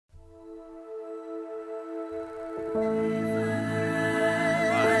Ẹ̀wì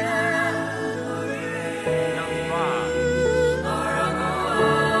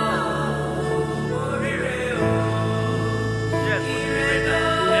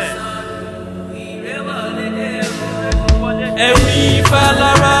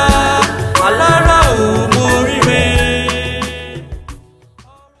falára alára ò mọ rírẹ.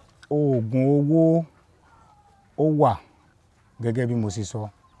 Oògùn owó ó wà gẹ́gẹ́ bí mo ṣe sọ.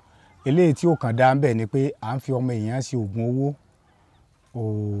 Eléyìí tí ó kàn dá ń bẹ̀ ni pé à ń fi ọmọ èèyàn ṣe oògùn owó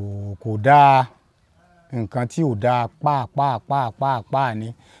kò dáa, nǹkan tí ò dáa pàápàá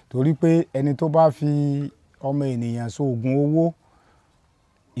ni, torí pé ẹni tó bá fi ọmọ ènìyàn ṣe oògùn owó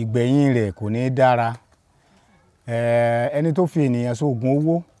ìgbẹ̀yìn rẹ̀ kò ní dára. Ẹni tó fi ènìyàn ṣe oògùn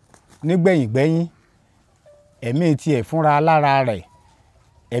owó nígbẹ̀yìngbẹ́yìn ẹ̀mí tiẹ̀ fúnra lára rẹ̀,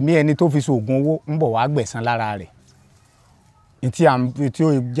 ẹ̀mí ẹni tó fi ṣe oògùn owó ń bọ̀ wá gbẹ̀san lára rẹ̀. Tí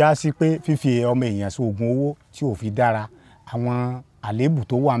ó já sí pé fífi ọmọ èèyàn ṣe oògùn owó tí ò fi dára, àwọn àléébù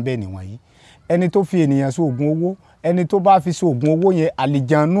tó wà ń bẹ̀ nìwọ̀nyí. Ẹni tó fi ènìyàn ṣe oògùn owó, ẹni tó bá fi ṣe oògùn owó yẹn,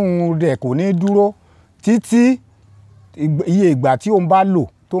 àlìjànú rẹ̀ kò ní dúró títí iye ìgbà tí òun bá lò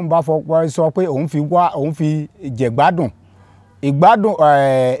tó ń bá sọ pé òun fi jẹ̀gbádùn ìgbádùn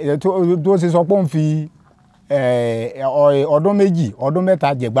tó ṣe sọ pé òun fi ọdún méjì ọdún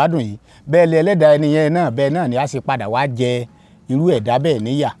mẹ́ta jẹ̀gbádùn yìí, bẹ́ẹ̀ lé ẹlẹ́dàá ẹni yẹn náà bẹ́ẹ̀ náà ni a ṣe padà wá jẹ irú ẹ̀dá bẹ́ẹ̀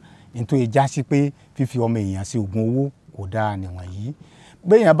níyà. Nítorí já sí pé fífi ọmọ èèyàn ṣe oògùn owó kò dáa nìwọ̀nyí.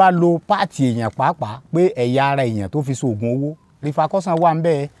 Béèyàn bá lo páàtì èèyàn pàápàá pé ẹ̀yà ara èèyàn tó fi ṣe oògùn owó, rìfàkọ́sàn wà ń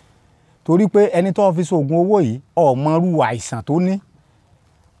bẹ́ẹ̀, torí pé ẹni tó fi ṣe oògùn owó yìí ọ̀mọrú àìsàn tó ní.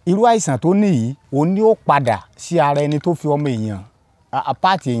 Irú àìsàn tó ní yìí òun ni ó padà sí ara ẹni tó fi ọmọ èèyàn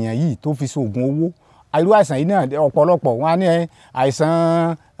páàtì èèyàn yìí tó fi ṣe oògùn owó. Irú àìsàn yìí náà ọ̀pọ̀lọpọ̀ wọn á ní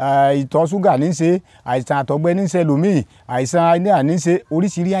àìsàn ìtọ̀ ṣúgà ní í ṣe, àìsàn àtọ̀gbẹ ní í ṣe lòmíì, àìsàn iná ní í ṣe,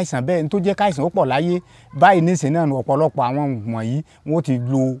 oríṣiríṣi àìsàn bẹ́ẹ̀ tó jẹ́ káìsàn ó pọ̀ láyé. Báyìí ní ìsìn náà ọ̀pọ̀lọpọ̀ àwọn wọ̀nyí wọ́n ti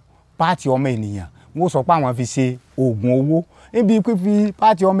lo páàtì ọmọ ènìyàn, wọ́n sọ pé àwọn fi ṣe oògùn owó. Níbi fífi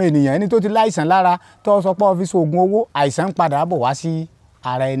páàtì ọmọ ènìyàn, ẹni tó ti láìsàn lára tó sọ pé ó fi ṣe oògùn owó, àìsàn ń padà bọ̀ wá sí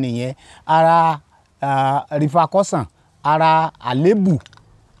ara ẹni yẹn. Ara rìfàkọ́sàn, ara àléébù,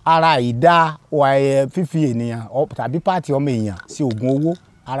 ara ìdá fífi ènìyàn tàbí páàtì ọmọ èèyàn sí oògùn owó,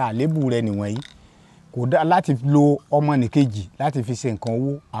 ara àléébù rẹ̀ nìwọ̀nyí. Kò dá láti lo ọmọnìkejì láti fi ṣe nǹkan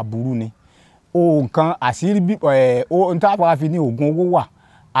owó, aburú ni. Nǹkan àṣírí ohun tí a fi ní oògùn owó wà,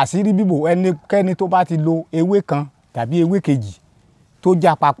 àṣírí bíbò ẹnikẹ́ni tó bá ti lo ewé kan tàbí ewé kejì tó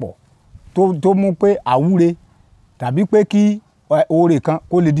já papọ̀ tó mú pé àwúre tàbí pé kí oore kan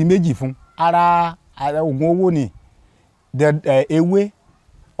kó lè di méjì fún, ara oògùn owó ni. Ewé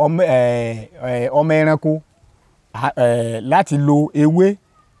ọmọ ẹranko, láti lo ewé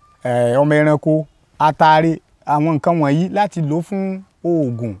ọmọ ẹranko, atare, àwọn nǹkan wọ̀nyí láti lò fún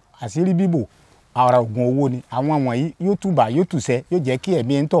oògùn àṣírí bíbò, ara oògùn owó ni. Àwọn wọ̀nyí yóò túbà yóò tùsẹ́, yóò jẹ́ kí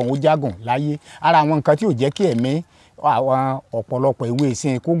ẹ̀mí ẹ̀ńtọ̀ ó jágùn láyé. Ara àwọn nǹkan tí yóò jẹ́ kí ẹ̀mí àwọn ọ̀pọ̀lọpọ̀ ewé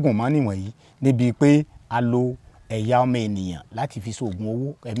ìsìn kó gùn mọ́ nìwọ̀nyí, níbi pé a lo ẹ̀yà ọmọ ènìyàn láti fi ṣe oògùn owó,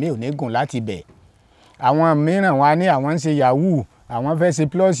 ẹ̀mí ò ní gùn láti bẹ̀. Àwọn mìíràn wá ní àwọn ń ṣe yahoo, àwọn fẹ́ ṣe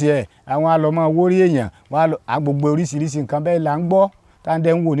plus ẹ̀, àwọn alọ́mọ wórí èèyàn, gbogbo oríṣiríṣi nǹkan bẹ́ẹ̀ là ń gbọ́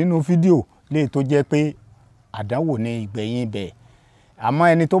táǹdẹ̀ ń wò nínú fídíò lè tó jẹ́ pé àdánwò ní ìgbẹ̀yìn bẹ̀. Àmọ́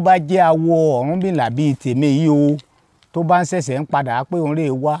ẹni tó bá jẹ́ awọ Ọ̀rúnmìlà bíi tèmi yìí o, tó bá ń ṣẹ̀ṣẹ̀ ń padà pé òun lè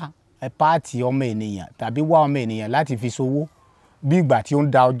wá páàtì ọmọ ènìyàn tàbí wá ọmọ ènìyàn láti fi ṣòwò, bí ìgbà tí ó ń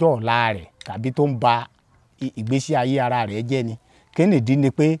da ọjọ́ ọ̀la rẹ̀ tàbí tó ń ba ìgbésí ayé ara rẹ̀ jẹ́ ni. Kí nìdí ni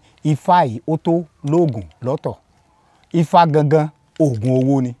pé ifá yìí ó tó lóògùn lọ́tọ̀. Ifá gangan oògùn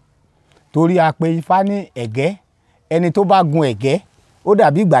owó ni, torí a pè ifá ní ẹ̀gẹ́. Ẹni tó bá gun ẹ̀gẹ́ ó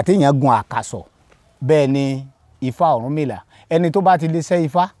dàbí ìgbà téèyàn gun àkàsọ̀, bẹ́ẹ̀ ni ifá Ọ̀rúnmìlà. Ẹni tó bá ti lè ṣẹ́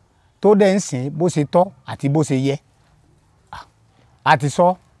ifá tó dẹ̀ ń sìn bó ṣe tọ́ àti bó ṣe yẹ, a ti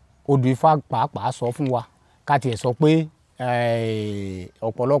sọ odù ifá pàápàá sọ fún wa ká tiẹ̀ sọ pé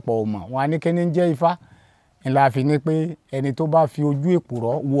ọ̀pọ̀lọpọ̀ ò mọ̀, wọn á ní kíní ń jẹ́ ifá. Ńlá fi ní pé ẹni tó bá fi ojú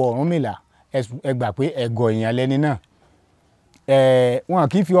èpùrọ́ wo Ọ̀rúnmìlà, ẹ gbà pé ẹ̀gọ̀ èèyàn lẹni náà. Wọn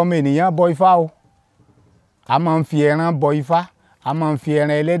kì í fi ọmọ ènìyàn bọ ifá o. A máa ń fi ẹran bọ ifá, a máa ń fi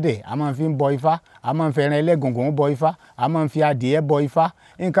ẹran ẹlẹ́dẹ̀, a máa ń fi bọ ifá, a máa ń fi ẹran ẹlẹ́gùngùn bọ ifá, a máa ń fi adìẹ bọ ifá.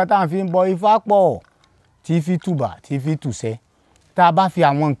 Nǹkan tá à ń fi bọ ifá pọ̀, tí fi tùbà tí fi tùsẹ́. Tá a bá fi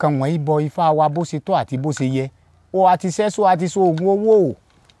àwọn nǹkan wọ̀nyí bọ ifá wa bó ṣe tọ́ àti bó ṣe yẹ, ó àti sẹ́sọ́ àti so oògùn owó.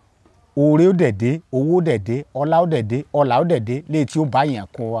 Oore ó dẹ̀dẹ̀, owó ó dẹ̀dẹ̀, ọlá ó dẹ̀dẹ̀, ọlà ó dẹ̀dẹ̀, léè tí ó bá yàn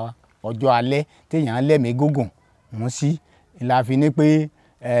kún wa ọjọ́ alẹ́ téèyàn lẹ́mìí gógùn mú sí. Ńlá fi ní pé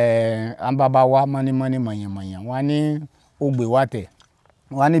àwọn bàbá wa mọ́nímọ́ní mọ̀yànmọ̀yàn wọ́n ní ó gbé wá tẹ̀,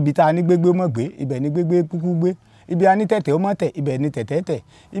 wọ́n níbi tá a ní gbégbé mọ̀ gbé, ibẹ̀ ní gbégbé kúkú gbé. ibi a ní tẹ̀tẹ̀ ó mọ̀ tẹ̀ ibẹ̀ ni tẹ̀tẹ̀ tẹ̀,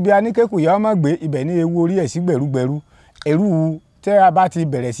 ibi a ní kékùyà ó mọ̀ gbé ibẹ̀ ni ewu orí ẹ̀ sí gbẹ̀rúgbẹ̀rú. Ẹ̀rú tẹ́ a bá ti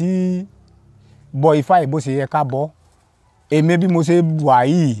bẹ̀rẹ̀ sí bọ ifá yìí bó ṣe yẹ ká bọ́. Èmi bí mo ṣe wà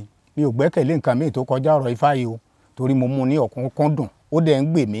yìí mi ò gbẹ́kẹ̀lé nǹkan míì tó kọjá ọ̀rọ̀ ifá yìí o, torí mo mú ní ọ̀kúnkúndùn ó dẹ̀ ń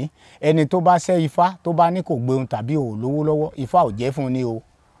gbè mí. Ẹni tó bá ṣẹ́ ifá tó bá ní kò gbéhun tàbí ò lówó lọ́wọ́ ifá ò jẹ́ fún ni o.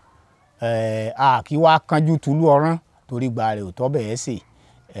 A kì í wá kánjú tulú ọrán torí gba rẹ̀ ò tọ́ bẹ̀ẹ́ sè.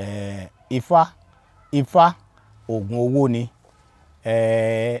 Ifá Ògùn owó ni.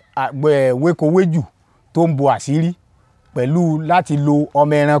 Wékowéjù tó ń bo àṣírí pẹ̀lú láti lo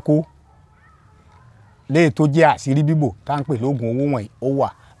ọmọ ẹranko léè tó jẹ́ àṣírí bíbò tá ń pè lóògùn owó wọ̀nyí ó wà,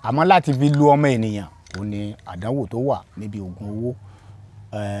 àmọ́ láti fi lo ọmọ ènìyàn ó ní àdánwò tó wà níbi ògùn owó.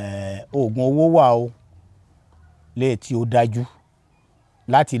 Ògùn owó wà o léè tí ó dájú,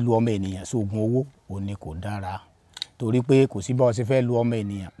 láti lo ọmọ ènìyàn sóògùn owó ó ní kò dára, torí pé kò sí bá ọ ṣe fẹ́ lo ọmọ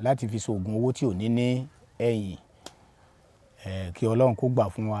ènìyàn láti fi sóògùn owó tí ò ní ẹ̀yìn. Kí Ọlọ́run kó gbà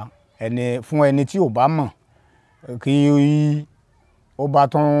fún wa. Fún ẹni tí ò bá mọ̀, kí ó bá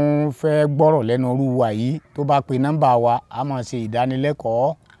tún fẹ́ gbọ́rọ̀ lẹ́nu irú wa yìí tó bá pe nọ́mbà wa a máa ṣe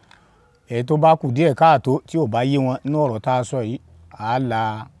ìdánilẹ́kọ̀ọ́. Èyí tó bá kù díẹ̀ káàtó tí ò bá yé wọn ní ọ̀rọ̀ tá a sọ yìí a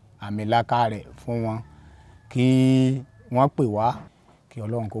la àmìlaka rẹ̀ fún wọn kí wọ́n pè wá, kí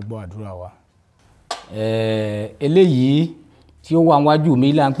Ọlọ́run kó gbọ́ àdúrà wa. Eléyìí tí ó wà níwájú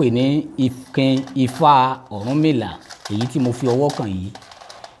mi là ń pè ní ìkin ifá Ọ̀rúnmìlà, èyí tí mo fi ọwọ́ kàn yìí.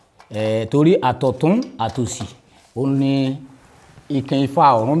 Torí àtọ̀tún àtòsì ó ní ìkin ifá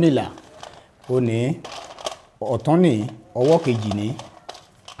Ọ̀rúnmìlà, ó ní ọ̀tún ní ọwọ́ kejì ní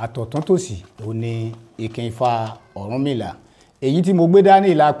àtọ̀tún tòsì ó ní ìkin ifá Ọ̀rúnmìlà. Èyí tí mo gbé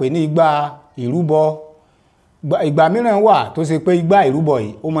dání la pè ní igbá ìrúbọ. Ìgbà mìíràn wà tó ṣe pé igbá ìrúbọ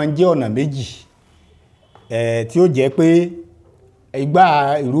yìí ó máa ń jẹ́ ọ̀nà méjì, tí ó jẹ́ pé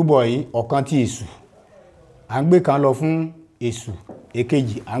igbá ìrúbọ yìí ọ̀kan ti èṣù, à ń gbé kan lọ fún èṣù,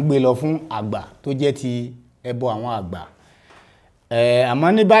 èkejì à ń gbé lọ fún àgbà tó jẹ́ ti ẹbọ àwọn àgbà.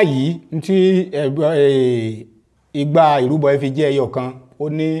 Àmọ́ ní báyìí tí igbá ìrúbọ yìí fi jẹ́ ẹyọ kan, ó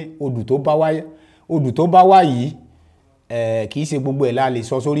ní odù tó bá wá yìí kì í ṣe gbogbo ẹ̀ la lè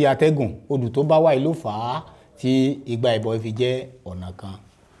sọ sórí atẹ́gùn. Odù tó bá wá yìí ló fà á tí igbá ìbọ fi jẹ́ ọ̀nà kan.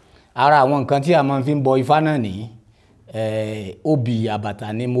 Ara àwọn nǹkan tí a máa fi ń bọ ifá náà nìyí. Obì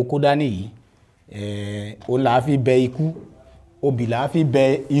àbàtà ni mo kó dání yìí. Ó là á fi bẹ ikú, obì là á fi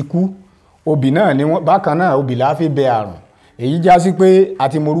bẹ ikú, obì náà ni bákan náà obì là á fi bẹ àrùn. Èyí já sí pé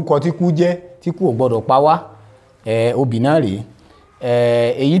àti morúkọ tí kú jẹ́ tí kú ò gbọdọ̀ pa wá, obì náà rèé.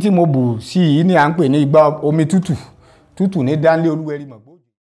 Èyí tí mo bù sí yìí ni à ń pè ní igbá omi tútù ní dánlé olúwẹ̀rí mọ̀gbó.